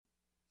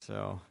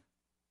So,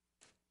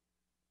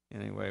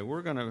 anyway,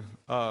 we're going to,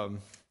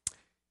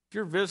 if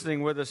you're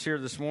visiting with us here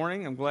this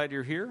morning, I'm glad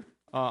you're here.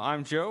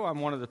 I'm Joe. I'm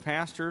one of the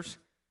pastors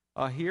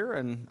here,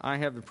 and I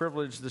have the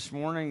privilege this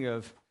morning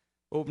of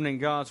opening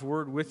God's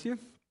Word with you.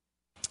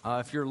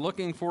 If you're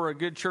looking for a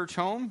good church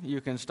home,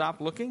 you can stop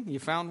looking. You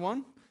found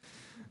one.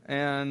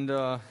 And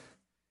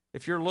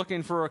if you're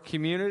looking for a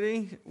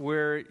community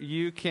where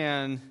you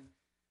can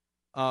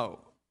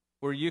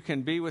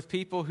be with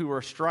people who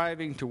are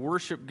striving to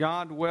worship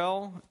God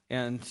well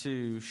and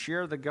to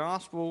share the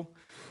gospel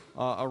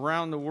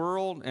around the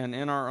world and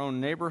in our own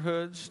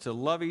neighborhoods, to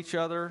love each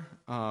other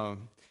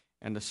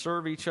and to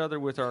serve each other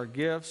with our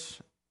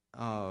gifts,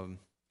 to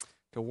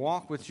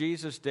walk with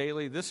Jesus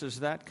daily, this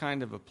is that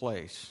kind of a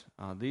place.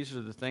 These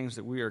are the things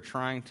that we are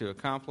trying to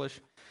accomplish.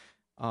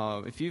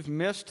 If you've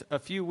missed a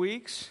few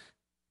weeks,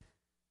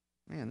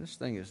 man, this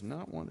thing is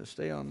not one to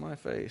stay on my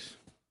face.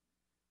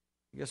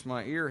 I guess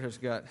my ear has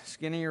got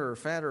skinnier or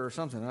fatter or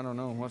something. I don't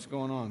know what's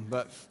going on.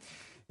 But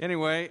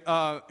anyway,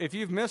 if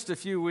you've missed a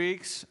few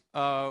weeks,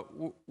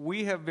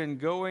 we have been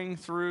going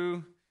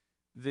through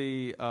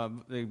the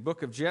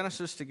book of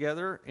Genesis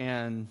together,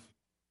 and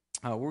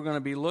we're going to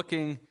be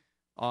looking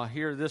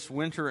here this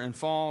winter and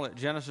fall at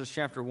Genesis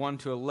chapter 1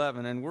 to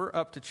 11, and we're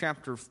up to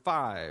chapter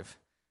 5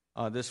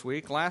 this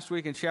week. Last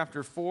week in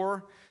chapter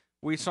 4,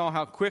 we saw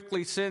how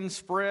quickly sin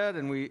spread,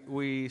 and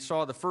we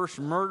saw the first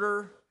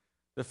murder,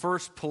 the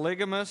first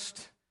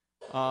polygamist,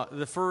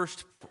 the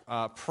first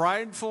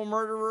prideful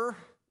murderer,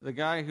 the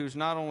guy who's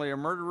not only a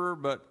murderer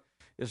but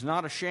is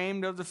not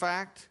ashamed of the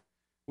fact.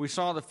 We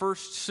saw the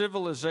first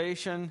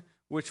civilization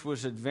which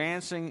was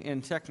advancing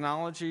in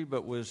technology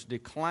but was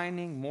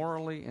declining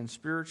morally and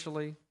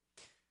spiritually.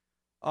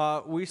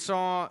 We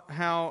saw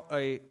how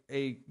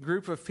a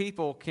group of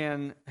people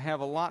can have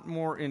a lot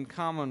more in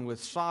common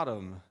with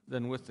Sodom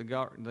than with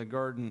the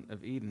Garden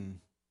of Eden,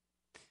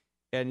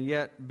 and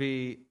yet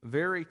be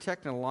very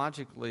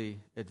technologically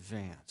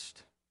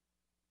advanced.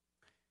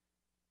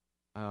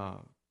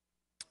 And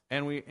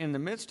in the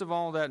midst of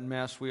all that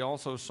mess, we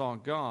also saw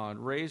God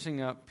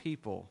raising up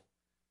people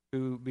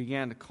who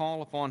began to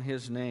call upon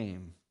His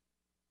name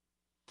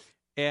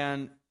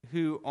and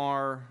who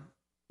are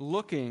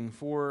looking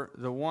for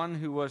the one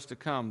who was to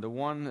come, the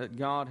one that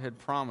God had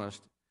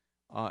promised,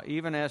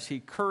 even as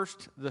He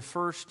cursed the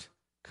first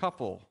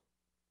couple,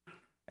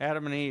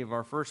 Adam and Eve,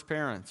 our first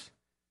parents.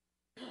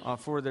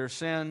 For their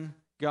sin,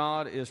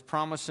 God is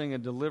promising a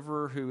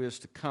deliverer who is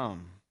to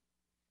come.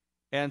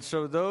 And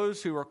so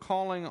those who are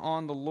calling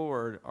on the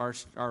Lord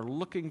are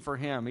looking for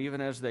Him,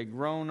 even as they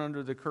groan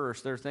under the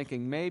curse. They're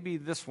thinking, maybe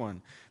this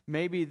one,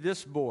 maybe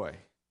this boy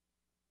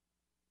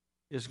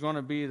is going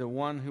to be the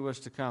one who is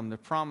to come, the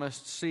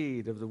promised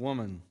seed of the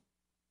woman.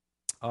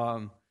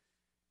 And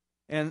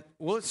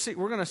we're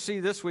going to see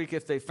this week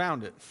if they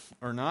found it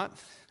or not,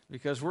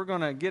 because we're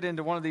going to get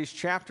into one of these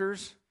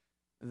chapters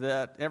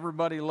that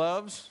everybody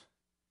loves.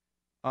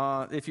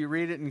 If you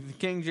read it in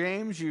King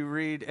James, you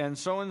read, and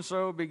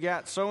so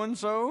begat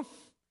so-and-so,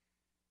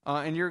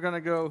 and you're going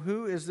to go,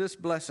 who is this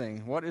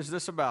blessing? What is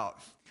this about?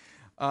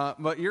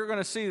 But you're going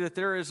to see that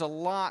there is a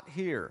lot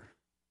here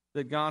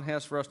that God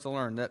has for us to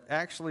learn that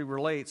actually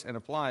relates and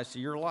applies to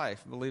your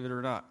life, believe it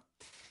or not.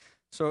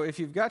 So if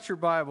you've got your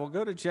Bible,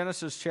 go to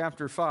Genesis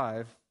chapter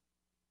 5,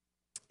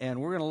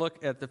 and we're going to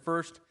look at the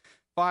first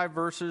 5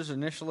 verses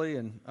initially,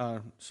 and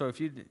so if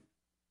you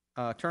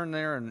turn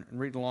there and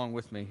read along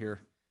with me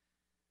here.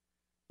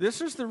 This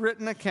is the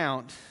written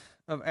account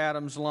of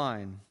Adam's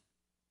line.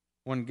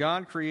 When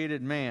God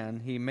created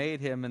man, He made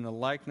him in the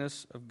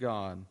likeness of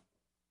God.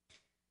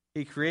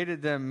 He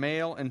created them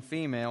male and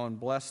female and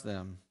blessed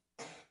them.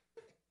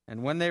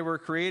 And when they were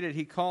created,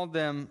 He called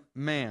them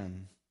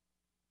man.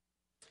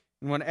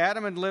 And when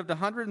Adam had lived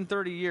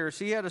 130 years,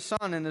 he had a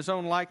son in his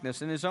own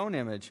likeness, in his own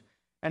image,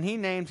 and he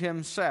named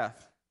him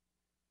Seth.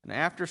 And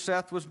after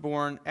Seth was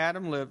born,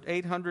 Adam lived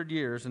 800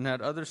 years and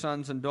had other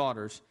sons and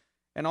daughters.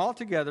 And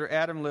altogether,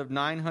 Adam lived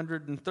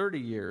 930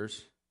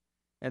 years,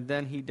 and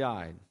then he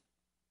died.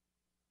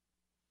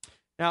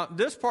 Now,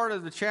 this part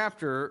of the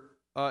chapter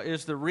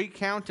is the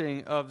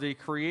recounting of the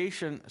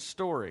creation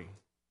story.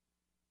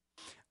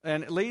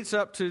 And it leads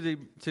up to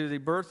the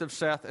birth of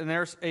Seth. And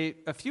there's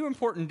a few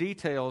important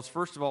details,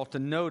 first of all, to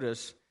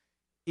notice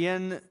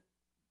in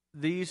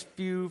these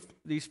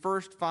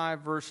first 5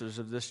 verses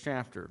of this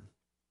chapter.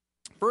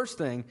 First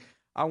thing,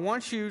 I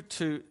want you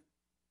to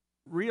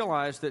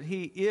realize that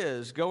he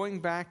is going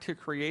back to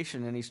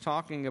creation, and he's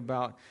talking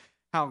about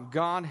how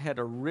God had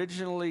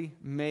originally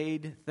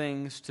made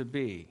things to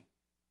be.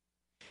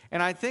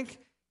 And I think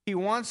he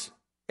wants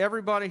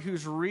everybody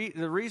who's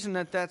the reason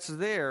that that's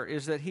there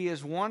is that he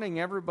is wanting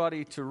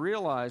everybody to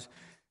realize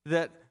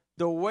that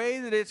the way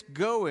that it's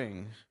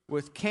going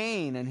with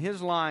Cain and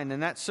his line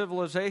and that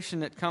civilization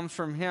that comes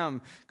from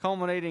him,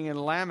 culminating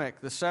in Lamech,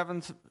 the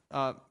seventh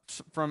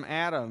from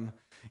Adam,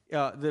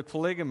 the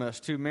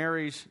polygamist who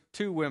marries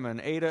 2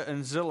 women, Ada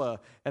and Zillah,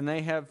 and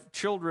they have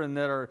children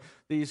that are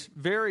these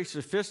very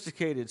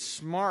sophisticated,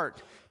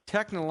 smart,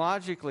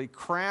 technologically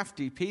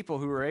crafty people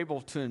who are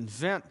able to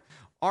invent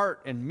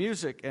art and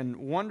music and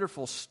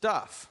wonderful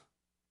stuff,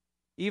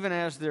 even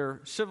as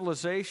their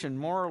civilization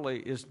morally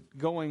is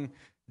going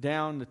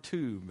down the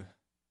tube,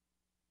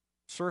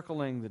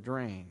 circling the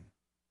drain.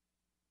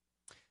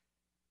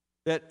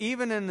 That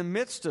even in the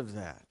midst of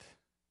that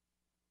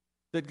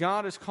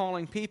God is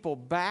calling people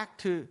back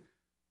to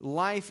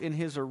life in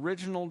His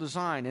original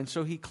design. And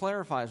so He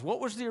clarifies,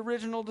 what was the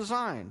original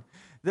design?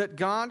 That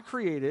God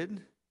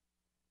created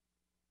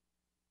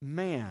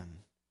man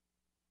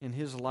in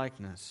His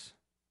likeness.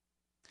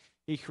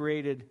 He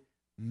created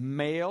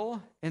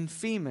male and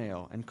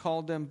female and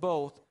called them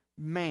both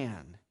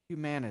man.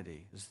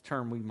 Humanity is the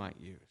term we might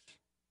use.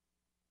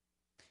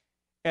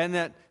 And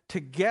that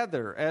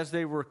together, as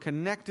they were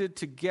connected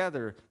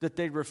together, that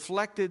they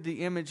reflected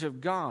the image of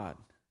God.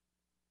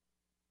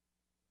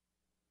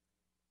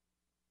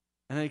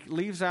 And he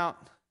leaves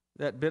out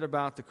that bit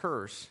about the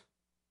curse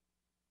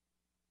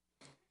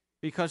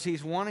because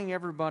he's wanting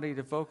everybody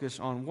to focus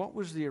on what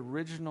was the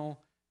original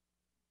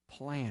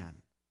plan.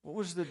 What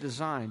was the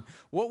design?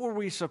 What were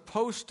we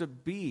supposed to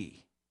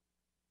be?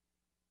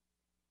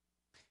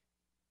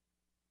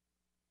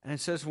 And it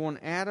says when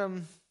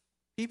Adam,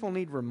 people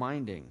need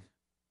reminding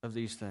of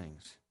these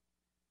things.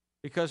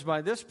 Because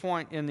by this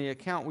point in the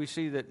account we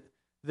see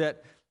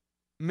that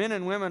men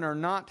and women are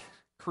not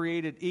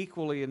created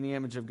equally in the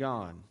image of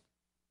God.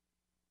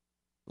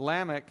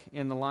 Lamech,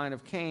 in the line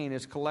of Cain,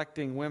 is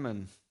collecting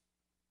women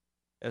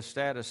as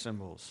status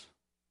symbols,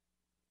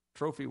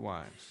 trophy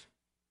wives.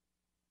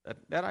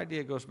 That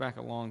idea goes back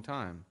a long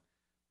time,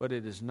 but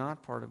it is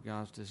not part of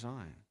God's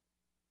design.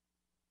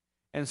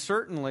 And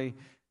certainly,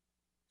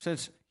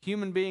 since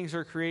human beings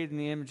are created in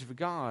the image of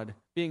God,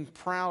 being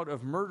proud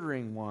of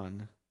murdering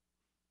one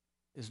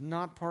is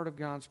not part of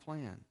God's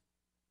plan,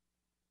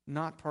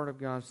 not part of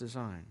God's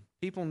design.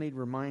 People need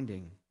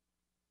reminding.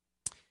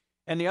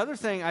 And the other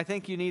thing I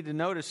think you need to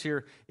notice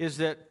here is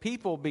that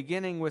people,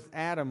 beginning with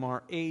Adam,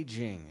 are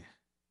aging.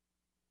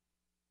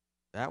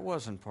 That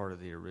wasn't part of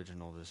the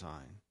original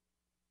design.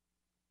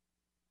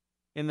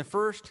 In the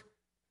first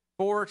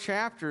 4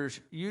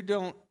 chapters, you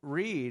don't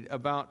read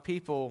about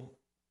people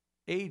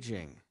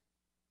aging.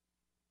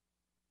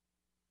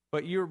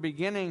 But you're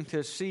beginning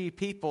to see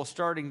people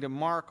starting to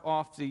mark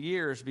off the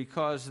years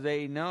because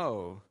they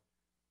know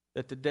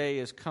that the day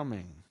is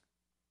coming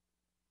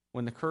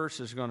when the curse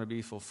is going to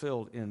be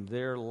fulfilled in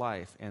their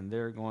life and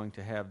they're going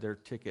to have their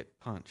ticket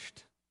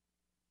punched.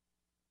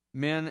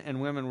 Men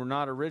and women were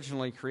not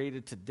originally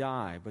created to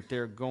die, but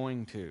they're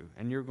going to,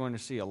 and you're going to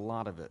see a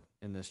lot of it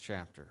in this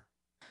chapter.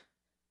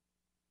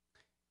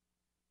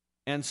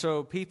 And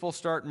so people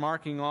start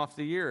marking off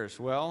the years.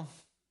 Well,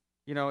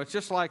 it's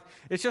just like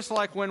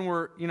when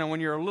when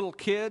you're a little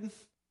kid.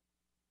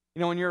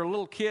 When you're a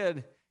little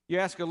kid, you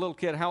ask a little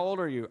kid, "How old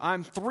are you?"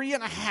 "I'm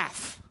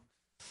 3.5."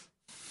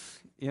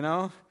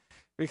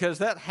 Because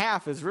that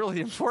half is really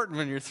important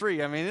when you're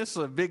 3. I mean, this is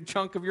a big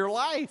chunk of your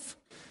life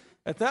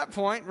at that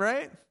point,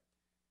 right?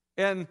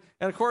 And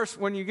of course,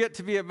 when you get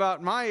to be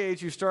about my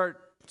age, you start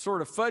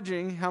sort of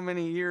fudging how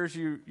many years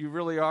you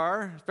really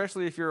are,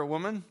 especially if you're a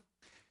woman,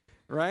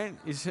 right?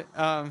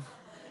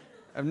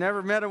 I've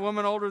never met a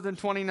woman older than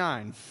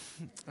 29.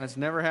 That's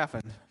never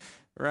happened,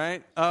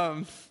 right?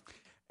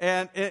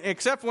 And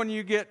except when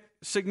you get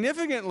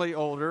significantly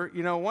older,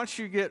 once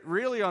you get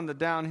really on the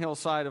downhill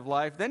side of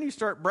life, then you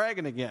start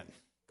bragging again,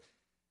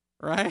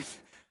 right?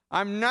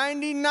 I'm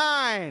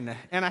 99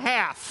 and a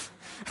half,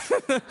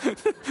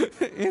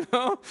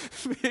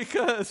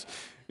 because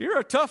you're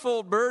a tough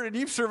old bird and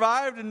you've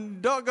survived,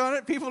 and doggone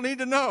it, people need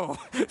to know.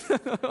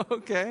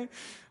 Okay.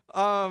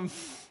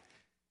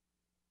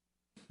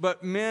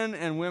 But men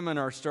and women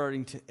are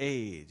starting to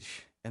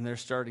age, and they're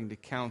starting to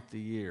count the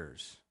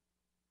years.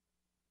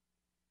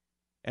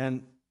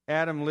 And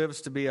Adam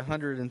lives to be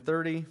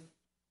 130,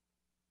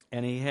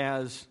 and he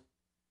has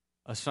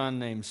a son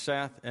named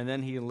Seth, and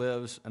then he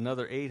lives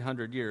another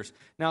 800 years.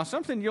 Now,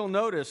 something you'll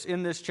notice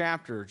in this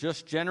chapter,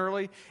 just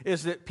generally,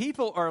 is that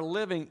people are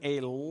living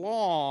a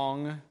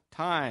long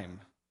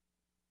time,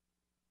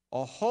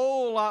 a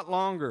whole lot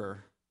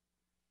longer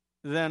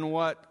than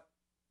what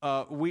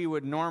we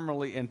would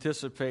normally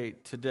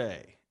anticipate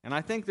today. And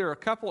I think there are a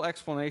couple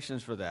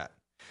explanations for that.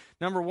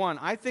 Number one,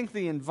 I think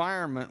the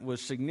environment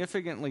was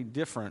significantly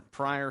different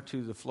prior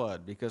to the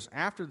flood, because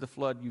after the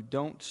flood, you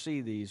don't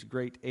see these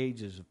great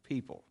ages of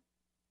people.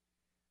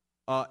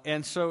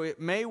 And so it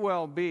may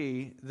well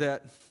be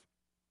that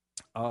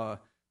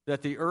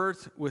the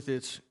earth, with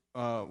its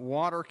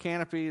water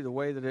canopy, the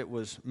way that it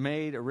was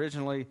made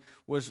originally,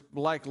 was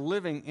like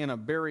living in a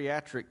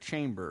bariatric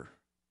chamber,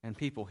 and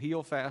people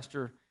heal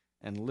faster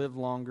and live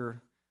longer,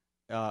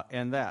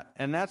 and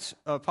that's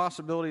a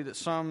possibility that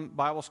some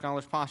Bible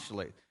scholars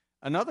postulate.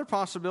 Another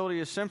possibility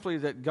is simply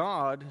that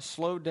God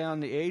slowed down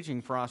the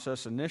aging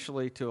process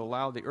initially to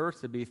allow the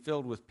earth to be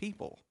filled with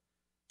people,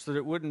 so that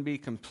it wouldn't be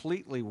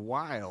completely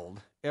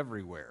wild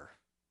everywhere,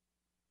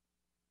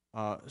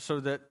 so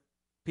that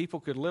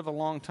people could live a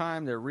long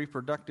time, their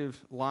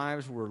reproductive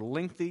lives were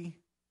lengthy,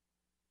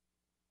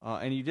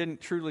 and you didn't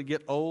truly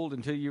get old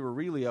until you were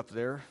really up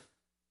there.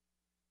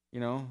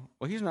 Well,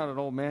 he's not an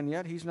old man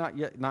yet. He's not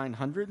yet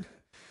 900,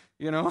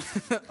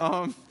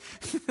 um,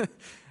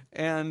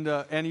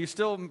 and you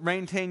still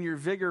maintain your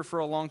vigor for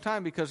a long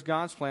time because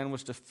God's plan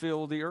was to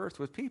fill the earth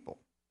with people.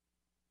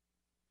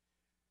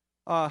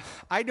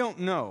 I don't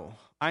know.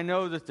 I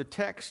know that the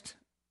text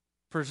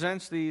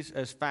presents these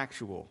as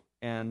factual,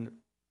 and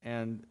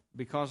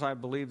because I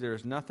believe there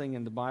is nothing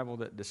in the Bible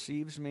that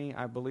deceives me,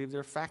 I believe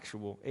they're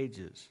factual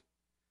ages.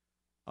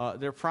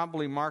 They're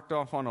probably marked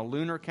off on a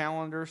lunar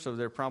calendar, so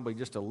they're probably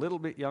just a little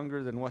bit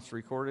younger than what's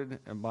recorded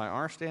by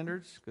our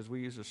standards, because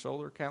we use a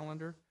solar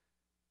calendar,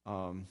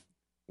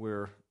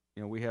 where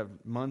we have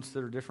months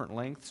that are different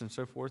lengths and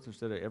so forth,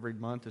 instead of every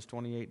month is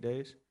 28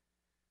 days.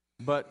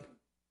 But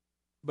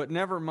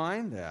never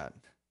mind that.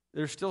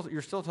 You're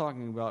still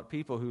talking about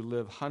people who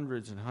live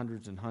hundreds and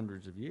hundreds and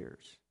hundreds of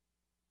years.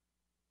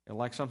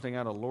 Like something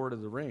out of Lord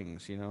of the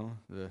Rings,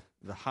 the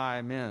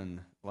high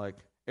men like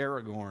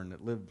Aragorn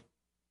that lived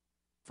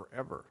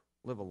forever,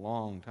 live a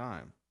long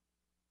time.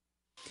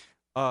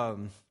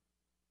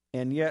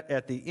 And yet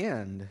at the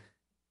end,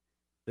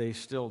 they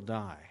still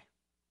die.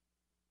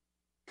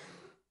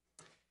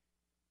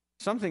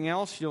 Something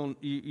else you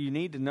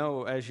need to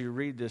know as you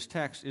read this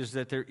text is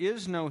that there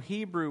is no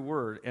Hebrew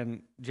word,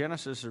 and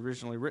Genesis is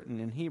originally written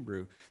in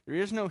Hebrew. There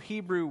is no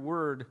Hebrew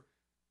word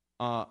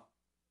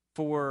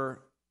for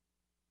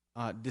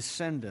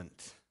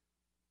descendant.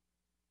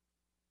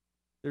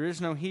 There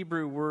is no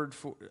Hebrew word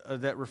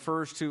that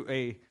refers to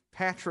a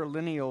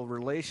patrilineal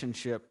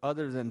relationship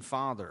other than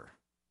father.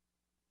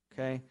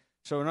 Okay?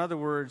 So in other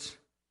words,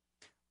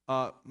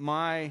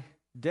 my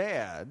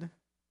dad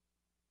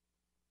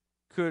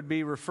could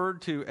be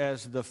referred to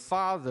as the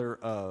father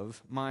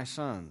of my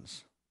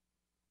sons.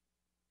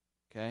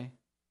 Okay?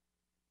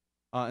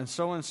 And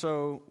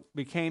so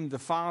became the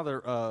father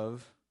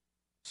of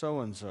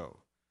so-and-so.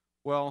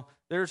 Well,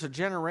 there's a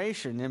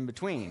generation in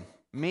between,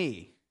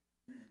 me.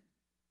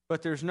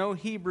 But there's no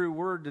Hebrew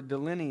word to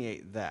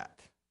delineate that.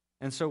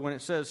 And so when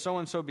it says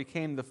so-and-so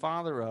became the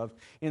father of,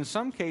 in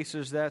some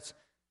cases that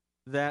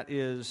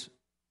is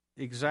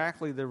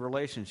exactly the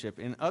relationship.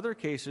 In other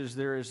cases,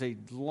 there is a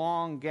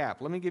long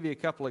gap. Let me give you a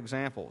couple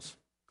examples,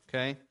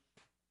 okay?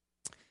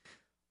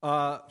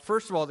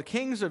 First of all, the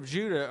kings of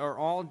Judah are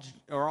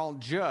all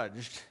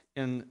judged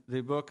in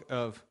the book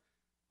of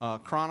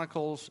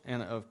Chronicles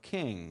and of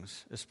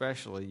Kings,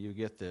 especially, you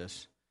get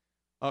this,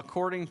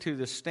 according to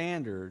the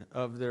standard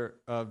of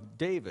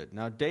David.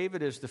 Now,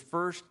 David is the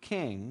first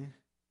king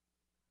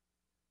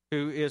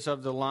who is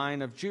of the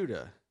line of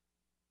Judah.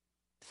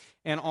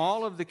 And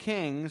all of the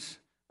kings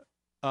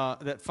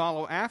that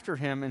follow after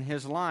him in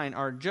his line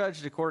are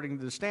judged according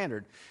to the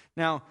standard.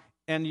 Now,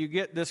 and you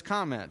get this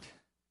comment.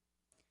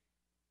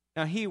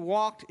 Now,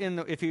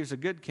 if he was a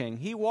good king,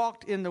 he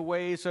walked in the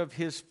ways of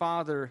his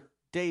father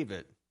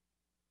David.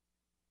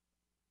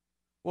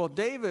 Well,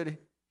 David,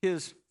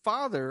 his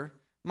father,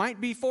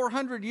 might be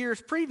 400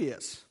 years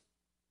previous.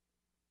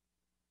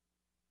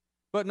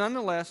 But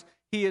nonetheless,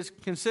 he is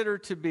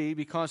considered to be,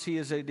 because he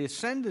is a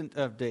descendant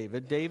of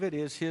David, David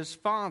is his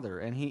father,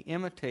 and he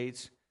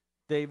imitates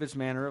David's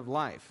manner of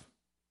life.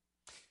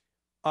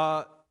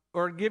 Let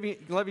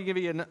me give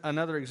you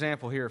another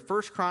example here.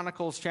 1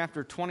 Chronicles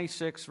chapter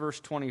 26, verse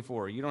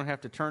 24. You don't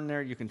have to turn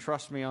there. You can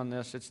trust me on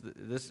this.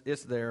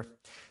 It's there.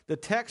 The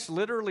text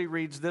literally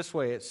reads this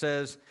way. It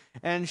says,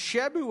 "And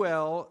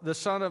Shebuel, the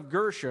son of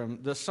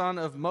Gershom, the son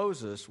of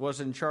Moses, was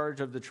in charge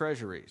of the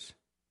treasuries."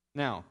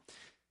 Now,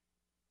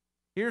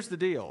 here's the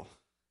deal.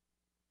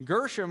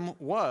 Gershom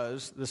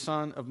was the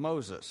son of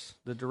Moses,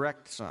 the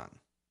direct son.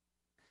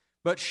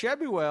 But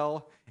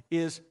Shebuel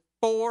is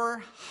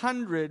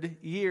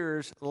 400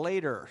 years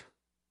later.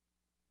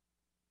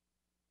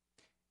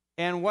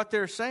 And what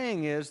they're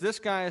saying is this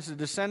guy is a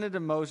descendant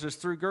of Moses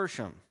through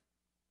Gershom.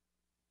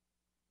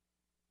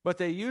 But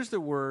they use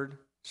the word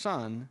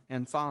son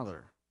and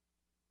father.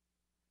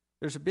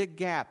 There's a big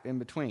gap in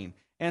between.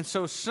 And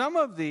so some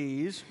of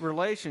these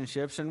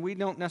relationships, and we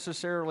don't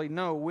necessarily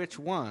know which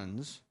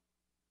ones,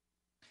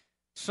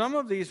 some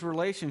of these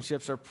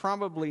relationships are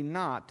probably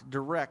not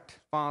direct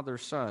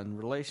father-son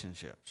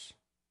relationships.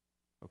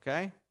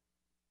 Okay?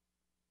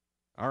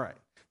 All right.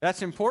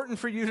 That's important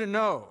for you to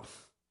know,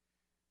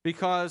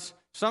 because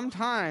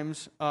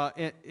sometimes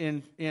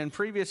in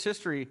previous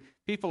history,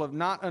 people have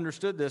not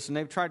understood this, and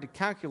they've tried to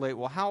calculate,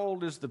 well, how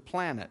old is the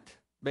planet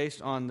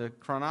based on the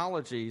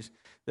chronologies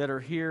that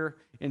are here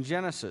in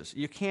Genesis?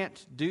 You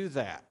can't do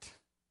that.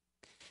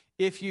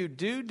 If you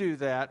do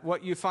that,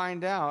 what you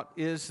find out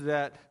is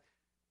that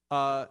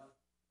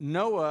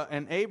Noah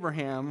and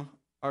Abraham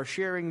are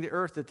sharing the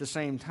earth at the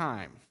same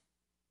time.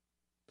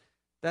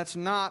 That's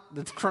not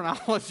the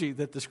chronology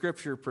that the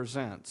Scripture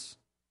presents.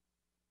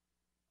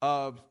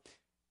 There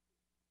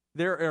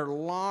are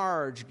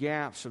large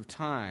gaps of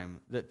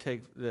time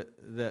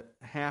that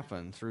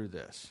happen through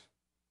this,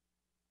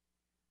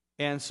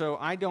 and so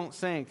I don't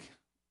think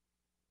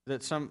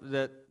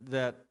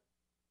that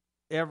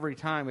every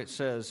time it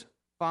says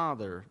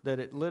father that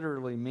it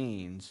literally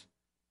means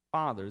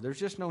father. There's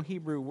just no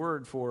Hebrew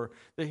word for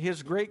that.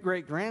 His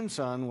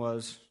great-great-grandson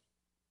was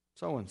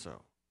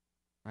so-and-so,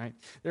 right?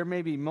 There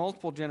may be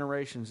multiple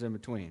generations in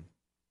between.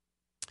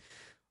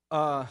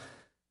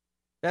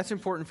 That's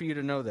important for you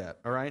to know that,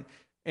 all right?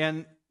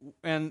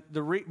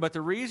 But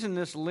the reason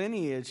this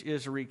lineage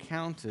is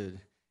recounted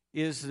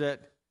is that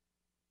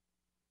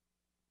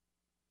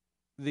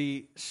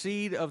the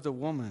seed of the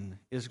woman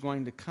is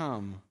going to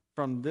come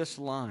from this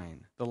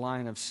line, the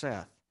line of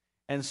Seth,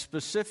 and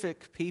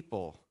specific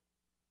people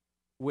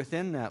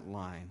within that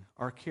line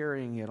are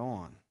carrying it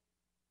on.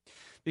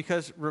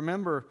 Because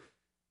remember,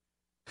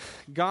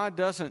 God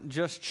doesn't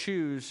just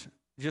choose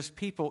just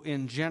people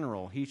in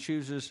general. He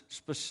chooses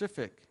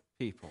specific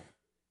people.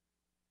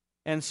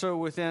 And so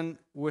within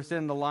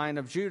the line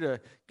of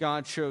Judah,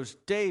 God chose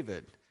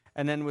David.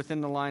 And then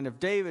within the line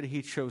of David,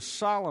 he chose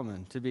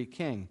Solomon to be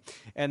king.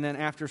 And then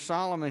after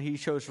Solomon, he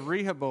chose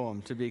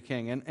Rehoboam to be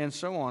king, and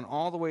so on,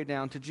 all the way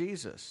down to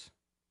Jesus.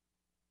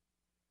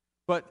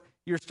 But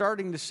you're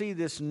starting to see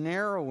this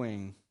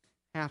narrowing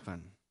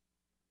happen.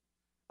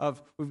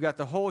 We've got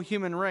the whole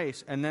human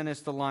race, and then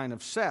it's the line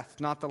of Seth,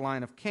 not the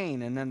line of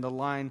Cain, and then the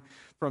line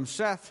from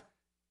Seth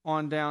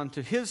on down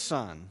to his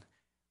son,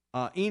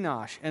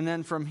 Enosh, and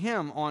then from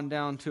him on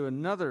down to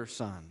another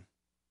son,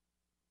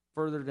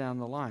 further down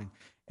the line.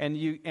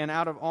 And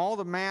out of all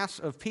the mass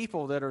of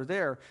people that are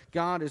there,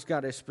 God has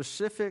got a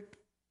specific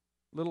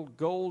little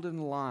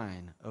golden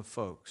line of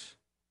folks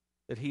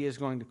that he is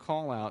going to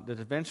call out, that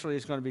eventually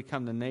is going to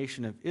become the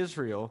nation of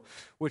Israel,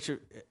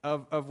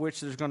 of which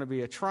there's going to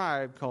be a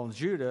tribe called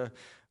Judah,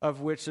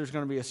 of which there's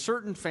going to be a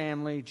certain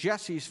family,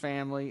 Jesse's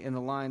family, in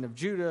the line of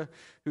Judah,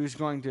 who's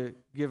going to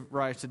give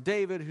rise to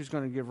David, who's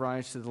going to give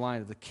rise to the line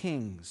of the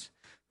kings,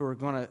 who are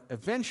going to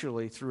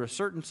eventually, through a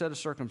certain set of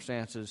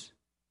circumstances,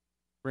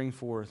 bring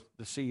forth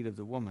the seed of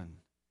the woman.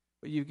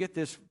 But you get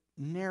this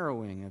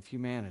narrowing of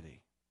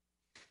humanity.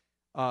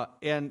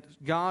 And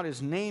God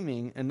is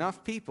naming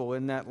enough people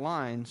in that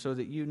line so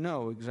that you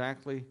know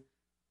exactly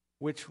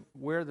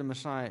where the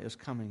Messiah is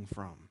coming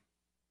from.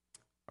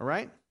 All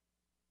right?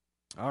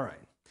 All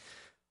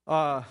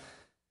right.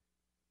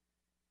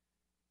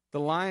 The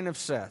line of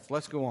Seth.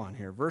 Let's go on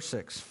here. Verse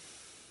 6.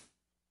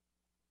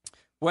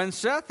 When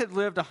Seth had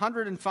lived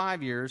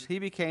 105 years, he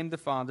became the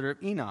father of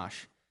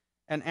Enosh.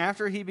 And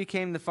after he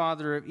became the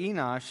father of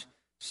Enosh,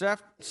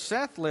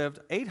 Seth lived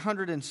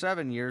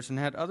 807 years and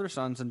had other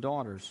sons and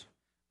daughters.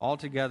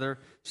 Altogether,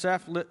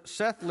 Seth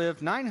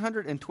lived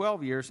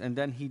 912 years, and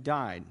then he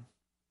died.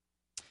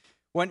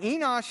 When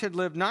Enosh had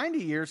lived 90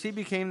 years, he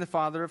became the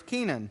father of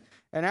Kenan.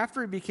 And after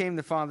he became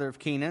the father of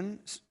Kenan,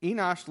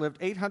 Enosh lived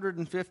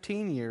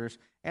 815 years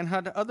and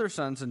had other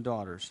sons and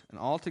daughters. And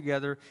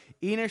altogether,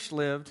 Enosh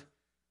lived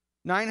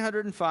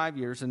 905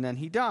 years, and then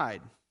he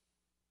died.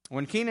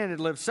 When Kenan had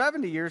lived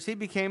 70 years, he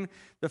became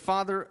the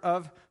father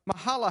of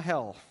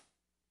Mahalalel,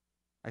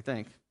 I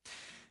think.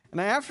 And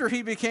after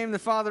he became the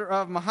father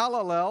of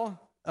Mahalalel,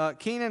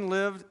 Kenan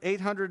lived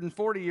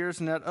 840 years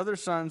and had other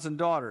sons and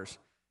daughters.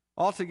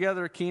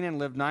 Altogether, Kenan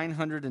lived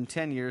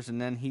 910 years,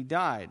 and then he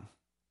died.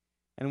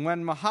 And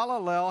when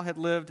Mahalalel had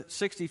lived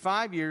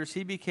 65 years,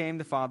 he became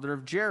the father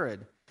of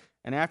Jared.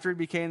 And after he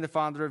became the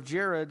father of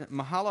Jared,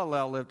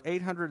 Mahalalel lived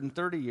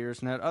 830 years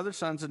and had other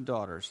sons and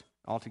daughters.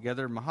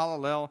 Altogether,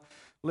 Mahalalel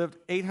lived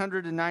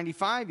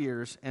 895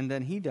 years, and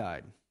then he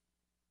died.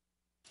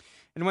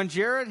 And when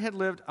Jared had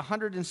lived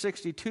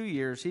 162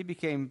 years, he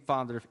became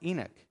father of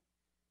Enoch.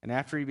 And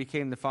after he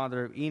became the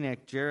father of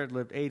Enoch, Jared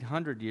lived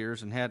 800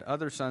 years and had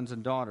other sons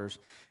and daughters.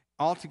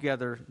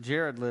 Altogether,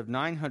 Jared lived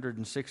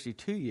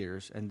 962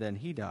 years, and then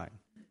he died.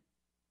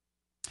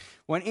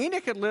 When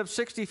Enoch had lived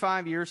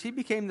 65 years, he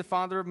became the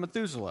father of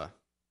Methuselah.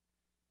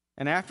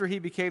 And after he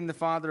became the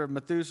father of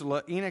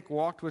Methuselah, Enoch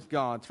walked with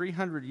God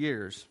 300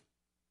 years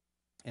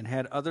and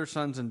had other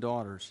sons and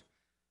daughters.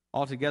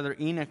 Altogether,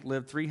 Enoch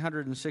lived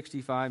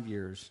 365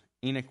 years.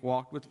 Enoch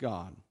walked with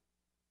God.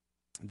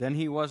 Then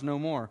he was no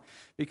more,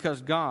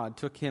 because God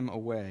took him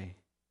away.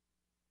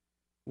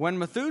 When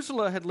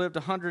Methuselah had lived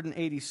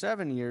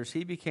 187 years,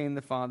 he became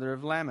the father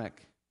of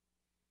Lamech.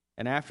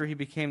 And after he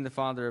became the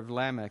father of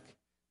Lamech,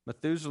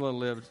 Methuselah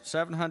lived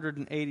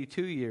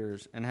 782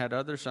 years and had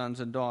other sons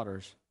and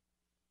daughters.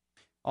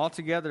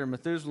 Altogether,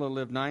 Methuselah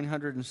lived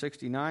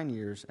 969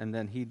 years, and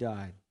then he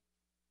died.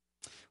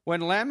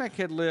 When Lamech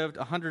had lived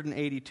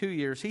 182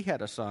 years, he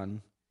had a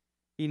son.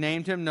 He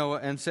named him Noah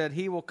and said,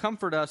 "He will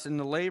comfort us in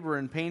the labor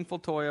and painful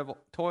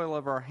toil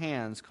of our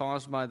hands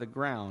caused by the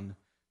ground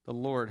the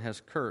Lord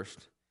has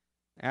cursed."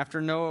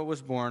 After Noah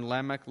was born,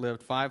 Lamech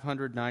lived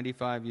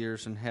 595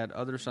 years and had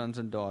other sons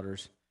and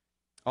daughters.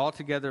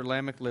 Altogether,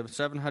 Lamech lived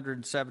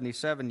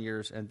 777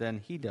 years, and then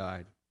he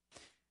died.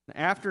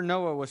 After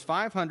Noah was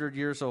 500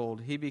 years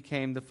old, he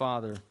became the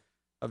father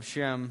of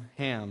Shem,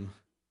 Ham,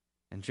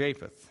 and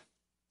Japheth.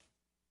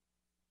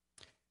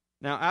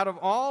 Now, out of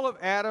all of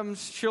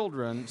Adam's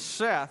children,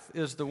 Seth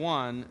is the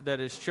one that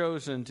is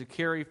chosen to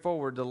carry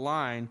forward the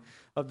line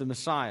of the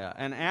Messiah.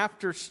 And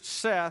after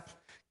Seth,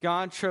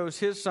 God chose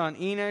his son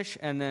Enosh,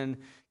 and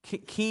then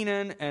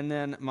Kenan, and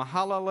then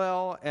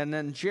Mahalalel, and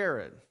then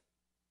Jared.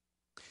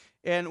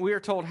 And we are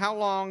told how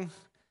long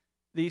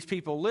these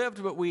people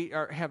lived, but we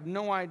have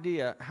no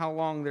idea how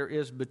long there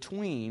is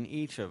between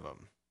each of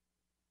them.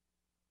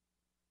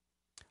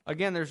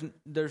 Again,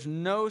 there's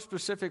no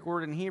specific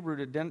word in Hebrew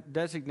to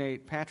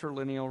designate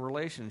patrilineal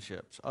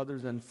relationships other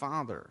than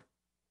father.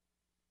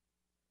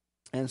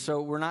 And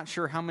so we're not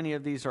sure how many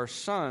of these are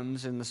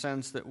sons in the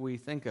sense that we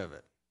think of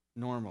it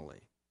normally.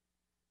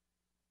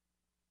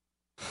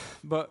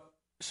 But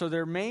so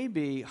there may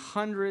be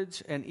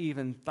hundreds and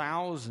even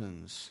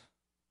thousands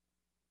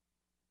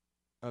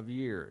of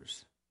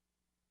years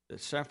that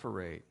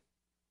separate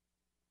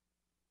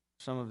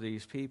some of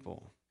these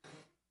people.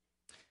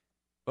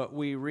 But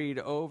we read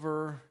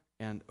over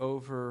and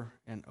over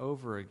and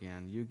over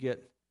again. You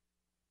get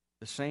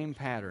the same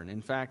pattern.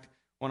 In fact,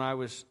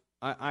 when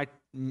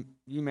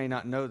you may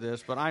not know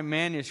this, but I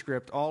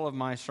manuscript all of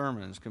my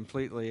sermons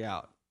completely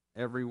out.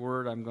 Every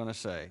word I'm going to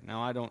say.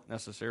 Now, I don't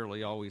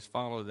necessarily always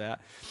follow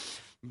that,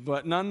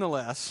 but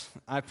nonetheless,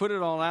 I put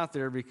it all out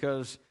there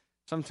because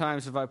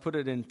sometimes if I put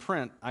it in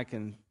print, I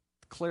can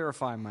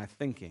clarify my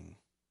thinking.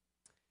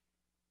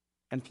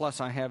 And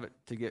plus, I have it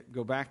to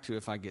go back to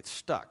if I get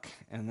stuck,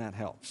 and that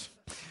helps.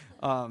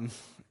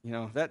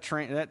 That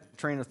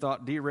train of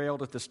thought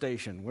derailed at the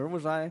station. Where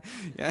was I?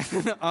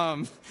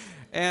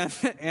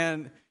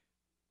 And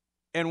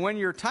when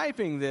you're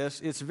typing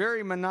this, it's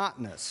very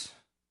monotonous.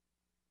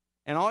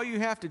 And all you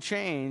have to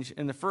change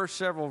in the first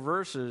several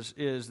verses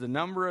is the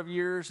number of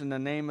years and the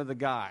name of the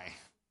guy.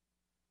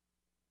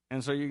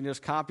 And so you can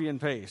just copy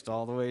and paste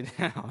all the way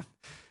down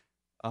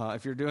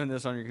if you're doing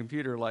this on your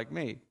computer like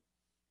me.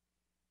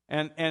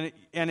 And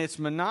it's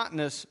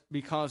monotonous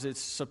because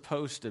it's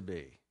supposed to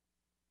be.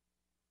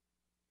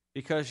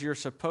 Because you're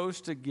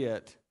supposed to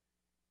get,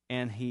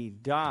 and he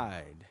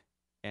died,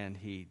 and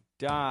he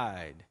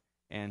died,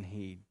 and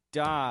he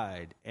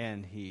died,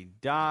 and he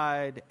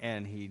died,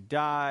 and he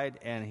died,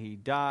 and he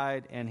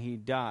died, and he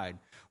died.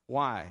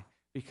 Why?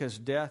 Because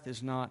death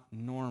is not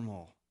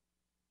normal.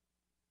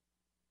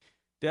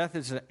 Death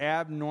is an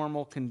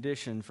abnormal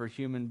condition for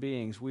human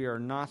beings. We are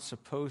not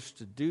supposed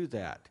to do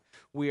that.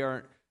 We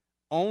are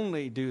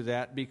only do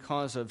that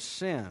because of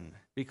sin,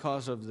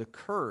 because of the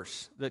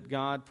curse that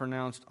God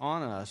pronounced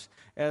on us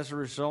as a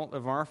result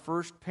of our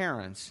first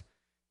parents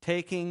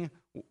taking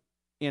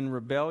in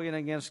rebellion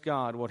against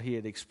God what he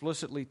had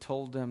explicitly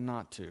told them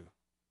not to.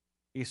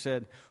 He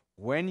said,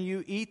 when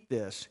you eat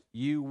this,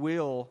 you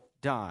will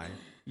die.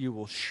 You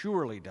will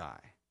surely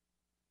die.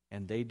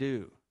 And they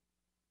do.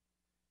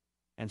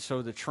 And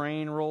so the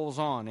train rolls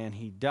on, and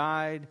he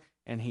died,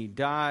 and he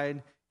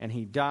died, and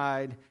he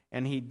died,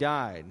 and he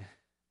died.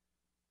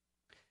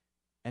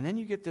 And then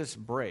you get this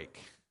break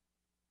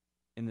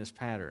in this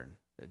pattern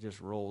that just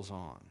rolls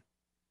on.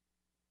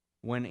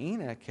 When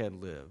Enoch had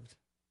lived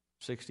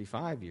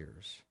 65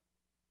 years,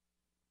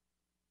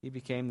 he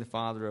became the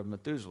father of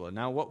Methuselah.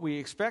 Now, what we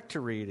expect to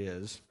read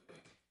is,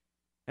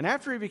 and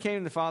after he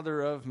became the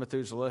father of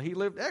Methuselah, he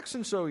lived X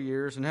and so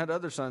years and had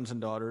other sons and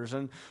daughters.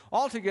 And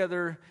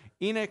altogether,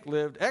 Enoch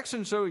lived X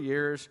and so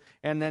years,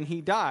 and then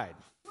he died.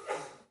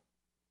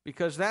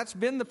 Because that's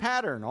been the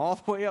pattern all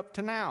the way up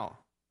to now.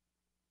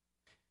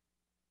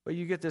 But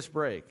you get this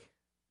break. It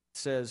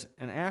says,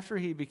 and after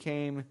he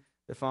became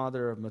the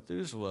father of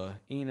Methuselah,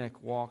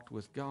 Enoch walked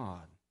with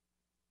God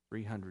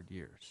 300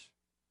 years.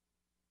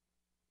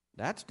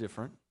 That's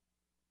different.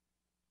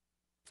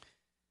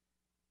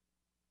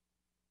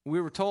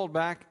 We were told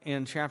back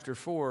in chapter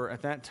 4,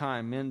 at that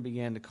time, men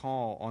began to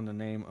call on the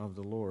name of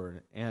the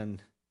Lord. And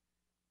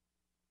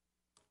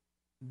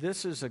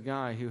this is a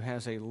guy who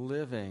has a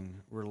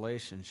living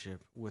relationship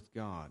with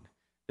God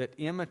that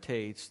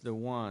imitates the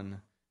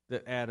one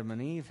that Adam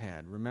and Eve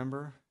had.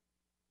 Remember?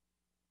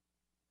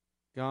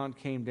 God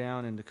came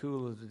down in the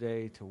cool of the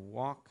day to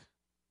walk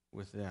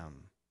with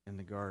them in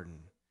the garden.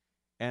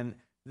 And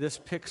this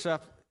picks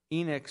up,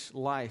 Enoch's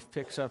life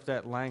picks up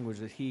that language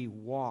that he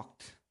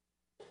walked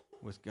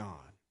with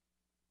God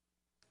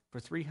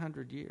for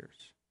 300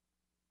 years.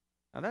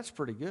 Now that's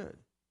pretty good.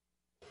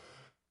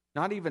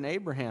 Not even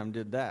Abraham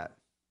did that.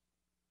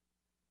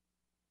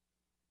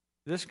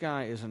 This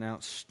guy is an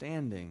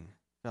outstanding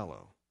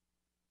fellow.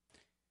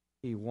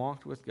 He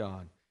walked with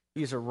God.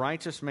 He's a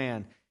righteous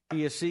man.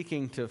 He is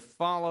seeking to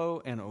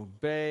follow and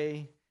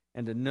obey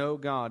and to know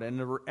God.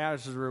 And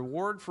as a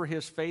reward for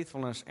his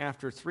faithfulness,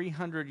 after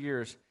 300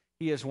 years,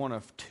 he is one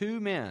of two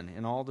men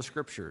in all the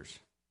scriptures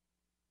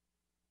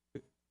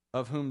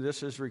of whom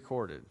this is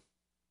recorded,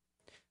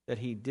 that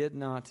he did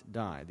not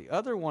die. The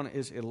other one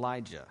is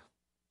Elijah.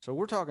 So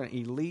we're talking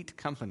elite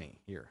company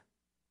here.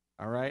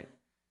 All right?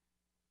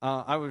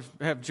 I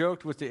have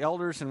joked with the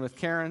elders and with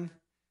Karen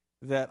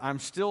that I'm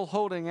still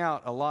holding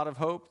out a lot of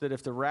hope that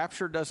if the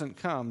rapture doesn't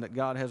come, that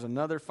God has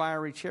another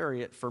fiery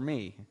chariot for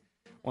me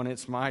when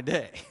it's my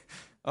day.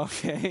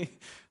 Okay?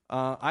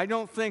 I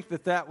don't think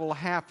that will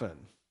happen.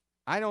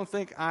 I don't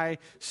think I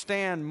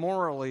stand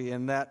morally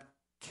in that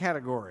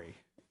category.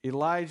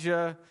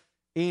 Elijah,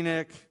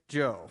 Enoch,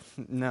 Joe.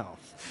 No.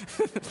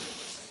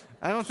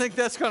 I don't think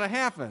that's going to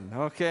happen,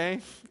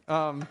 okay?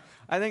 I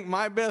think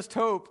my best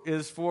hope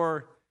is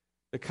for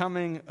the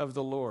coming of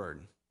the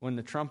Lord. when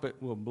the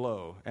trumpet will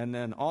blow, and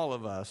then all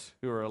of us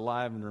who are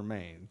alive and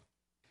remain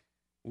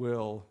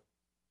will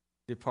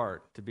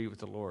depart to be with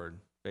the Lord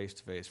face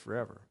to face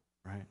forever,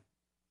 right?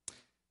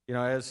 You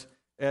know,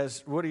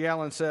 as Woody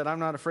Allen said, I'm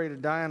not afraid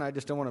of dying, I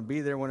just don't want to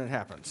be there when it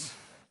happens,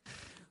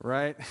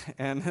 right?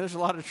 And there's a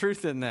lot of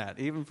truth in that,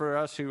 even for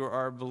us who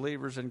are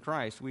believers in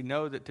Christ. We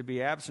know that to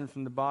be absent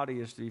from the body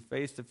is to be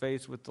face to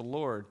face with the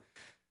Lord,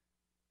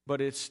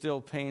 but it's still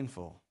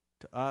painful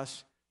to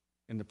us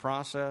in the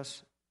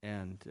process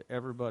and to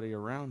everybody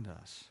around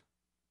us.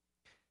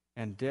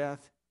 And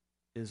death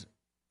is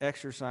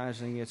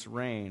exercising its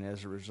reign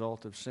as a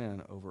result of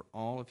sin over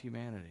all of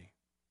humanity.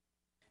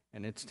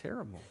 And it's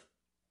terrible.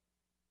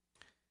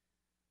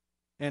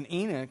 And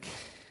Enoch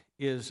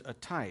is a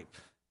type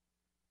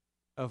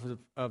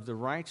of the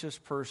righteous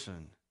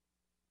person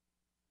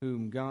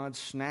whom God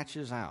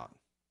snatches out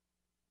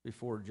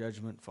before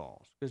judgment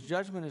falls. Because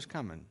judgment is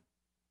coming.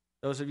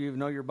 Those of you who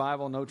know your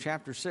Bible know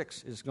chapter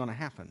 6 is going to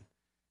happen.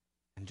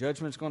 And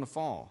judgment's going to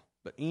fall.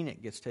 But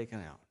Enoch gets taken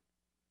out.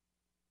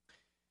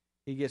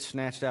 He gets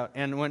snatched out.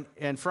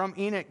 And from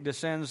Enoch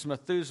descends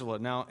Methuselah.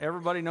 Now,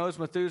 everybody knows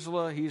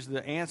Methuselah. He's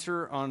the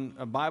answer on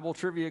a Bible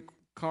trivia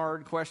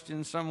card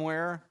question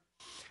somewhere.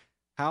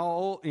 How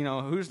old,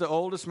 who's the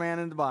oldest man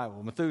in the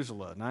Bible?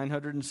 Methuselah,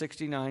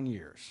 969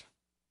 years.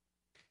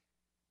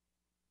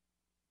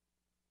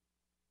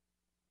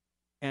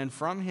 And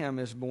from him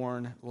is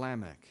born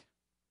Lamech.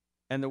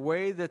 And the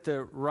way that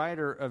the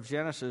writer of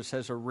Genesis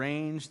has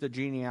arranged the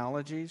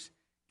genealogies,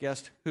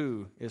 guess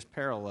who is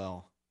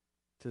parallel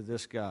to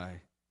this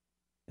guy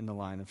in the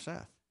line of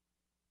Seth?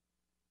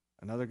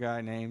 Another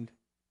guy named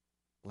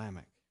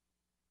Lamech.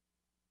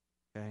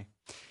 Okay?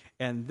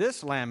 And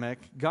this Lamech,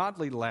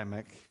 godly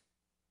Lamech,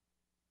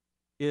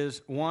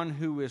 is one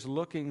who is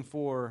looking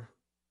for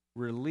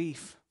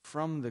relief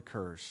from the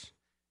curse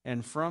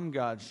and from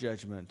God's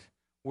judgment,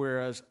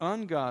 whereas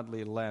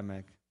ungodly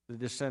Lamech, the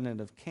descendant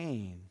of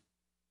Cain,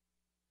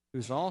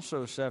 who's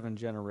also 7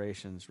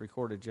 generations,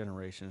 recorded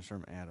generations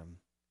from Adam,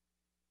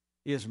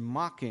 is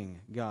mocking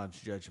God's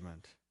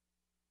judgment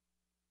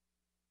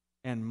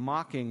and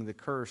mocking the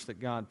curse that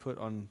God put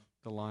on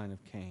the line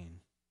of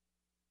Cain.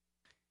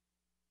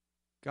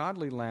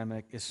 Godly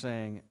Lamech is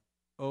saying,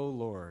 "Oh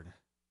Lord,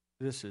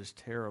 this is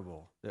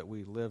terrible that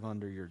we live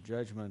under your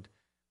judgment.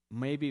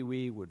 Maybe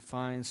we would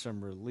find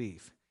some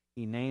relief."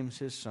 He names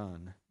his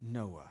son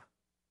Noah,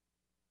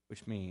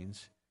 which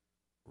means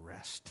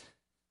rest.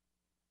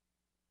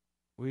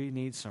 We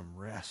need some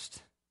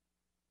rest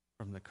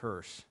from the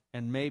curse.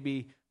 And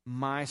maybe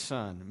my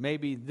son,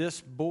 maybe this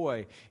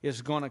boy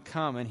is going to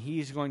come and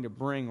he's going to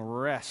bring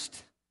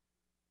rest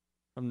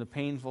from the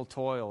painful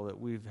toil that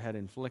we've had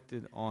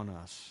inflicted on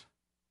us.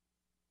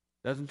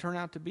 Doesn't turn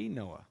out to be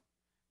Noah.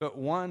 But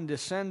one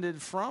descended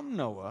from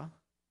Noah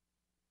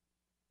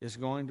is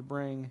going to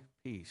bring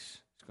peace.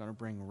 It's going to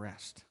bring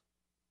rest.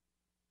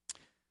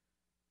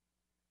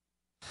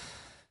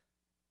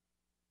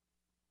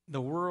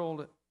 The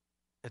world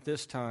at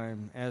this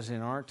time, as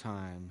in our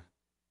time,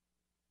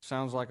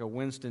 sounds like a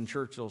Winston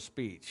Churchill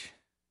speech.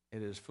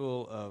 It is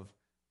full of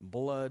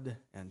blood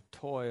and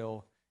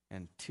toil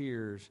and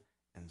tears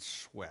and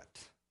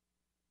sweat.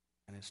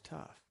 And it's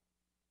tough.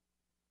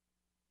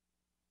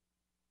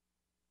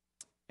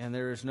 And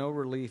there is no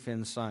relief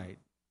in sight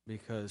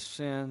because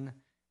sin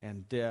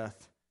and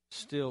death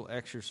still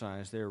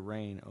exercise their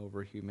reign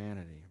over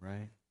humanity,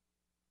 right?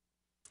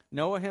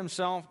 Noah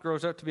himself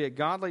grows up to be a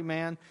godly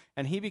man,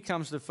 and he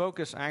becomes the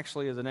focus,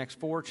 actually, of the next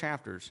 4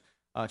 chapters.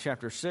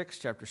 Chapter 6,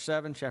 chapter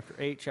 7, chapter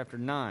 8, chapter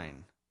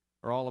 9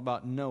 are all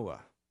about Noah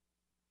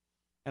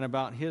and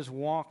about his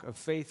walk of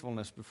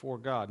faithfulness before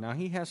God. Now,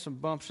 he has some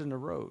bumps in the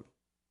road.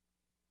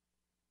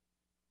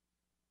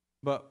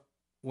 But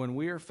when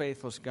we are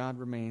faithless, God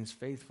remains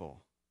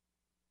faithful.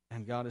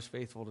 And God is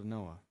faithful to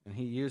Noah. And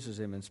he uses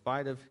him in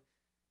spite of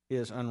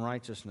his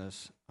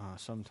unrighteousness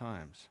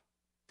sometimes.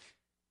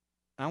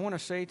 I want to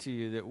say to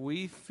you that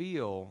we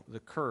feel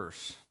the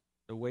curse,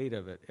 the weight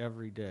of it,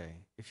 every day.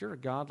 If you're a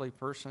godly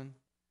person,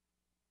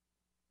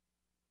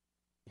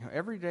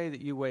 every day that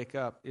you wake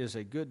up is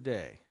a good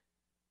day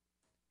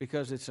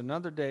because it's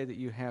another day that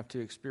you have to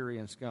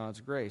experience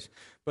God's grace.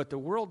 But the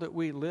world that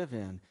we live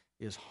in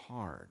is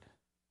hard.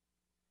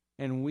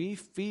 And we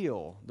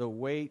feel the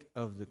weight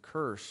of the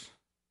curse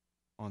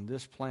on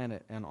this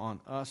planet and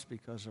on us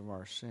because of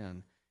our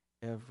sin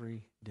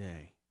every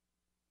day.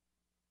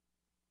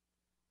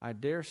 I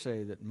dare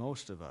say that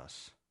most of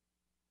us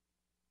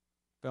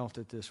felt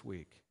it this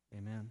week.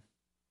 Amen?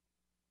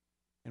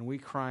 And we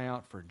cry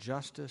out for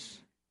justice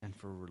and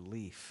for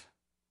relief.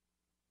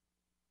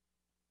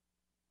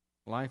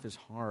 Life is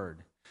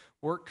hard.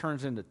 Work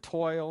turns into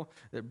toil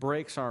that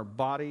breaks our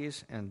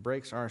bodies and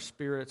breaks our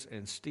spirits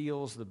and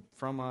steals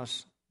from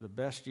us the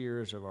best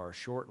years of our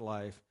short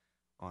life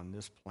on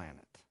this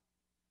planet.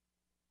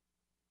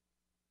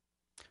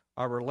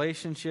 Our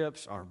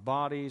relationships, our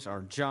bodies,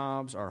 our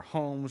jobs, our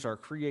homes, our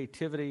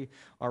creativity,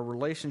 our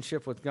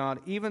relationship with God,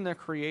 even the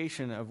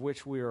creation of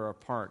which we are a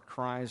part,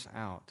 cries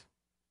out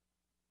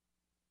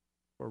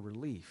for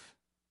relief.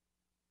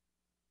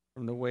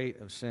 from the weight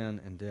of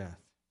sin and death.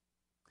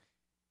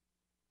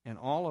 And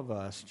all of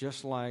us,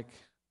 just like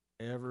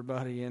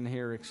everybody in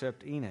here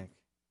except Enoch,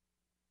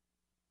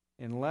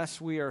 unless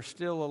we are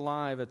still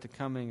alive at the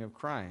coming of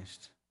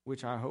Christ,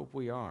 which I hope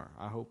we are,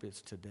 I hope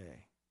it's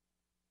today.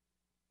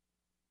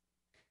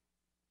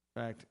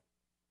 In fact,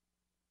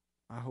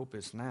 I hope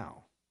it's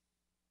now.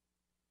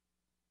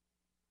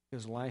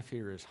 Because life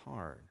here is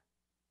hard.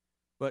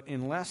 But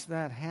unless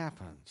that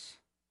happens,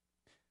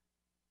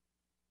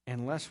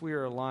 unless we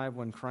are alive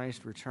when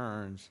Christ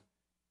returns,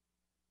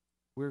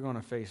 we're going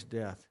to face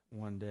death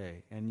one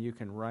day. And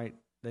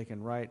they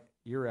can write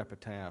your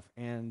epitaph,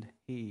 and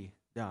he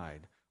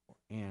died,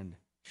 and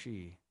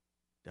she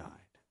died.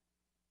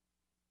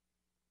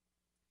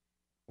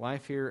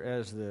 Life here,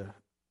 as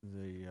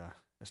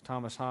as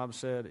Thomas Hobbes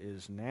said,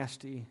 is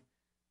nasty,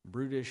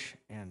 brutish,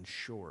 and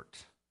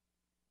short.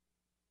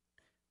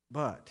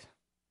 But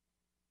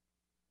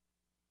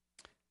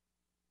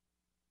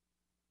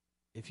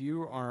if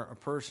you are a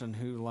person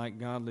who, like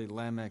godly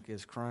Lamech,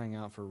 is crying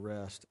out for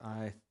rest,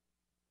 I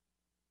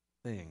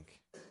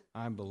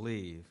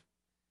believe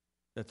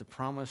that the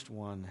promised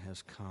one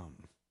has come.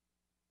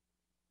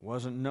 It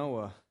wasn't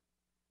Noah,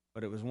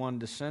 but it was one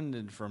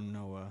descended from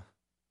Noah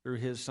through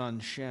his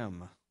son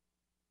Shem,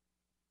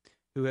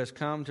 who has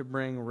come to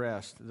bring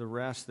rest, the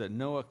rest that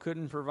Noah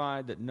couldn't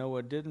provide, that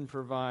Noah didn't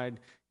provide.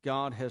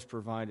 God has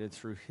provided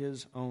through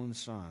his own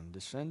son,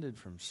 descended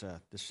from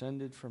Seth,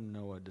 descended from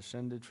Noah,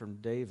 descended from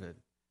David,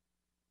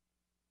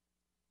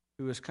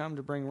 who has come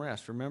to bring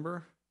rest.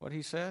 Remember what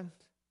he said?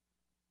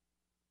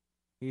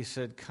 He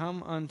said,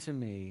 "Come unto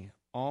me,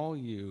 all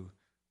you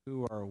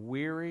who are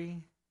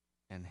weary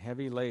and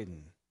heavy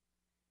laden,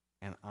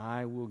 and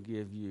I will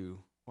give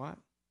you" what?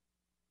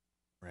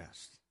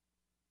 Rest.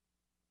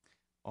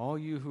 All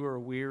you who are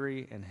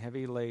weary and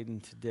heavy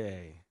laden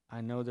today, I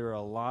know there are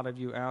a lot of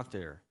you out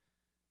there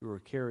who are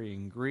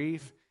carrying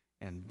grief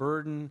and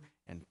burden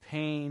and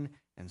pain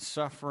and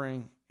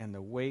suffering, and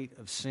the weight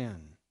of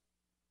sin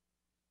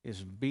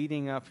is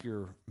beating up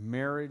your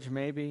marriage,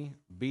 maybe,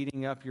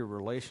 beating up your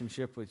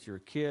relationship with your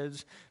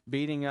kids,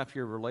 beating up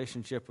your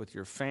relationship with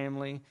your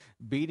family,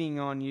 beating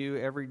on you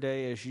every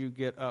day as you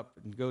get up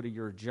and go to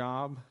your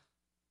job,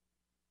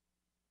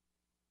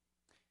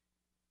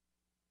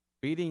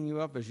 beating you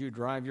up as you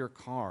drive your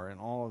car and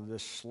all of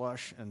this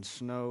slush and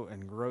snow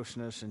and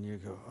grossness, and you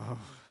go,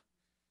 "Oh,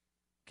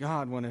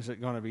 God, when is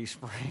it going to be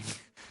spring?"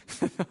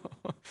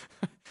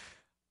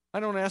 I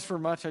don't ask for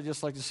much. I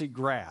just like to see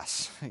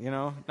grass,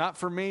 not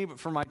for me, but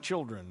for my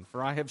children,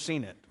 for I have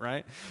seen it,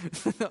 right?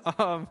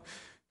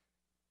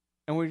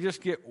 And we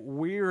just get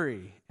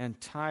weary and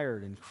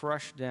tired and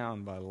crushed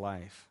down by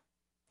life.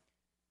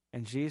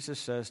 And Jesus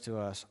says to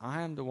us,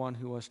 "I am the one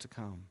who was to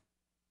come,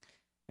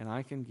 and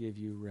I can give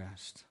you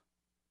rest."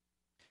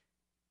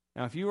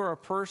 Now, if you are a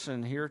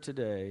person here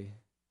today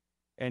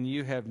and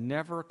you have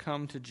never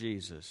come to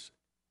Jesus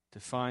to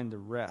find the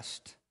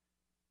rest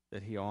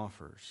that he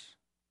offers,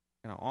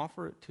 can I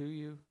offer it to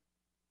you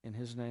in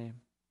his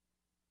name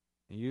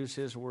and use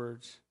his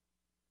words?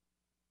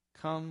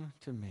 "Come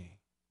to me,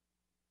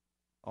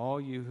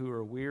 all you who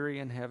are weary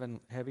and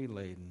heavy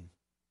laden,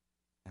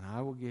 and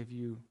I will give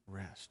you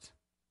rest."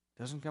 It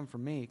doesn't come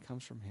from me, it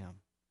comes from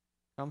him.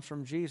 It comes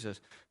from Jesus,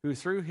 who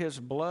through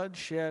his blood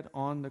shed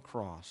on the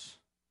cross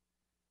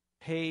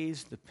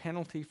pays the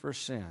penalty for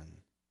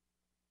sin.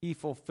 He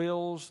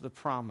fulfills the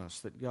promise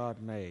that God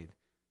made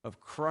of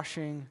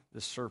crushing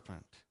the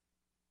serpent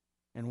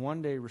and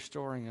one day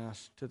restoring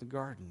us to the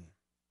garden,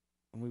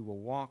 and we will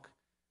walk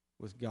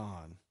with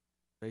God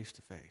face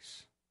to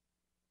face.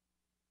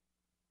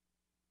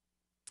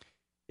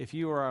 If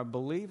you are a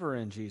believer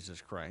in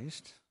Jesus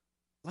Christ,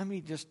 let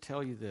me just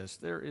tell you this.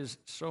 There is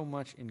so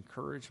much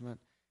encouragement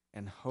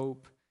and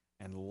hope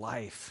and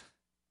life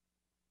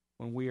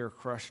when we are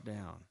crushed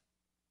down.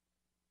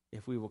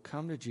 If we will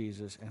come to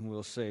Jesus and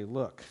we'll say,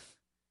 "Look,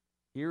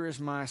 here is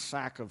my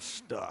sack of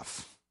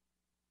stuff.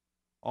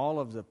 All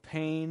of the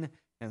pain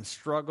and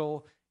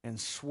struggle and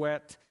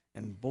sweat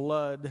and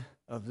blood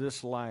of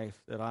this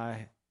life that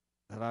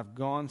I've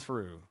gone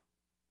through,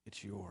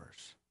 it's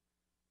yours.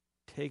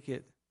 Take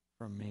it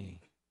from me.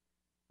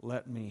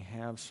 Let me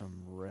have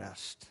some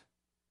rest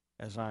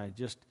as I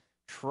just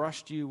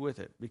trust you with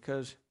it."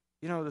 Because,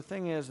 the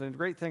thing is, the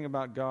great thing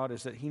about God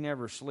is that he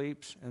never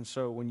sleeps. And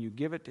so when you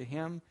give it to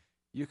him,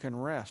 you can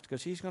rest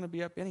because he's going to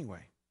be up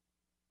anyway.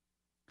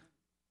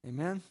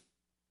 Amen?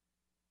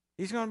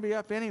 He's going to be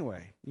up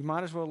anyway. You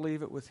might as well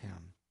leave it with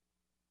him.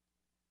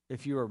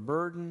 If you are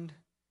burdened,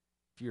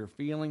 if you're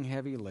feeling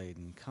heavy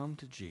laden, come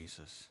to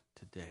Jesus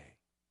today.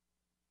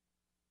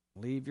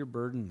 Leave your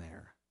burden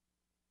there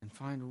and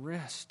find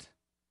rest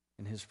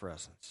in his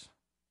presence.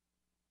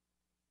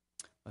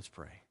 Let's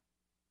pray.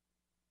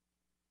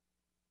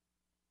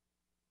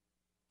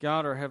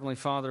 God, our Heavenly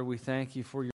Father, we thank you for your